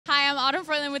I'm Autumn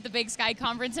Portland with the Big Sky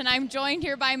Conference, and I'm joined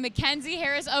here by Makenzie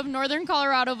Harris of Northern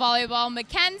Colorado Volleyball.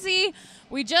 Makenzie,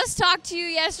 we just talked to you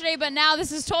yesterday, but now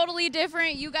this is totally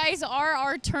different. You guys are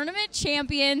our tournament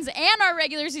champions and our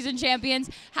regular season champions.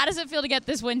 How does it feel to get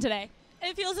this win today?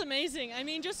 It feels amazing. I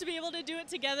mean, just to be able to do it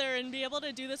together and be able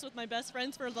to do this with my best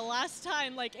friends for the last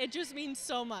time, like, it just means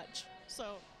so much.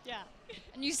 So, yeah.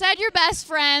 And you said your best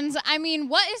friends. I mean,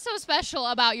 what is so special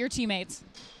about your teammates?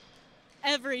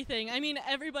 Everything. I mean,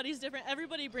 everybody's different.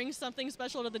 Everybody brings something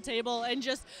special to the table, and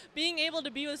just being able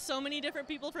to be with so many different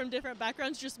people from different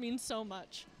backgrounds just means so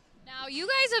much. Now, you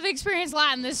guys have experienced a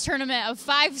lot in this tournament of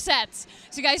 5 sets.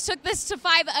 So you guys took this to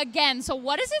 5 again. So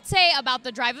what does it say about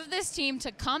the drive of this team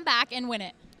to come back and win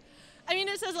it? I mean,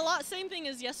 it says a lot. Same thing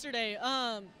as yesterday.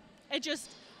 It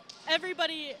just,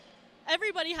 everybody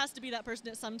has to be that person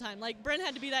at some time. Like, Bryn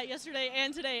had to be that yesterday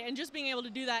and today, and just being able to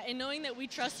do that and knowing that we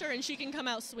trust her and she can come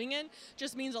out swinging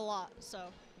just means a lot. So.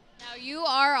 Now, you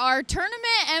are our tournament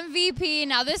MVP.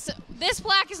 Now, this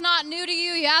plaque is not new to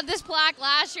you. You had this plaque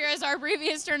last year as our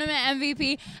previous tournament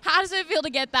MVP. How does it feel to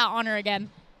get that honor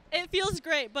again? It feels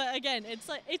great, but again,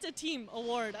 it's a team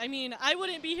award. I mean, I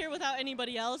wouldn't be here without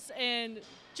anybody else, and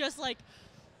just like,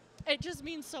 it just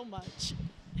means so much.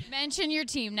 Mention your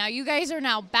team. Now, you guys are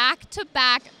now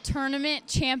back-to-back tournament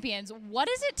champions. What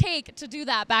does it take to do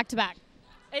that back-to-back?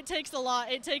 It takes a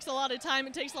lot. It takes a lot of time.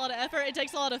 It takes a lot of effort. It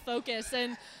takes a lot of focus.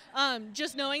 And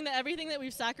just knowing that everything that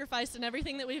we've sacrificed and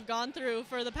everything that we've gone through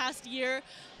for the past year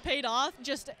paid off,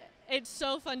 it's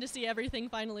so fun to see everything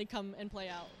finally come and play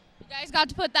out. You guys got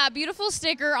to put that beautiful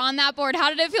sticker on that board. How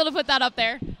did it feel to put that up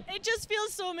there? It just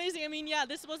feels so amazing. I mean, yeah,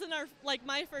 this wasn't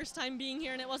my first time being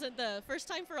here, and it wasn't the first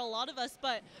time for a lot of us,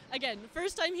 but again,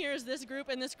 first time here is this group,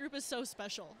 and this group is so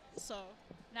special. So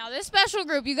now this special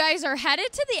group, you guys are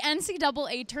headed to the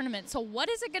NCAA tournament. So what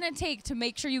is it going to take to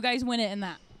make sure you guys win it in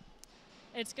that?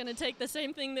 It's going to take the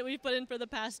same thing that we've put in for the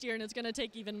past year, and it's going to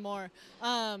take even more.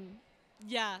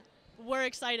 Yeah, we're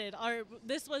excited.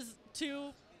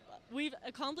 We've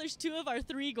accomplished 2 of our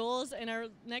 3 goals, and our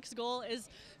next goal is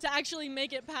to actually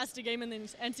make it past a game in the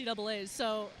NCAAs.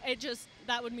 So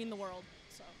that would mean the world.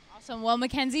 So awesome. Well,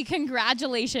 Makenzie,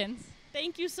 congratulations.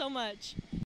 Thank you so much.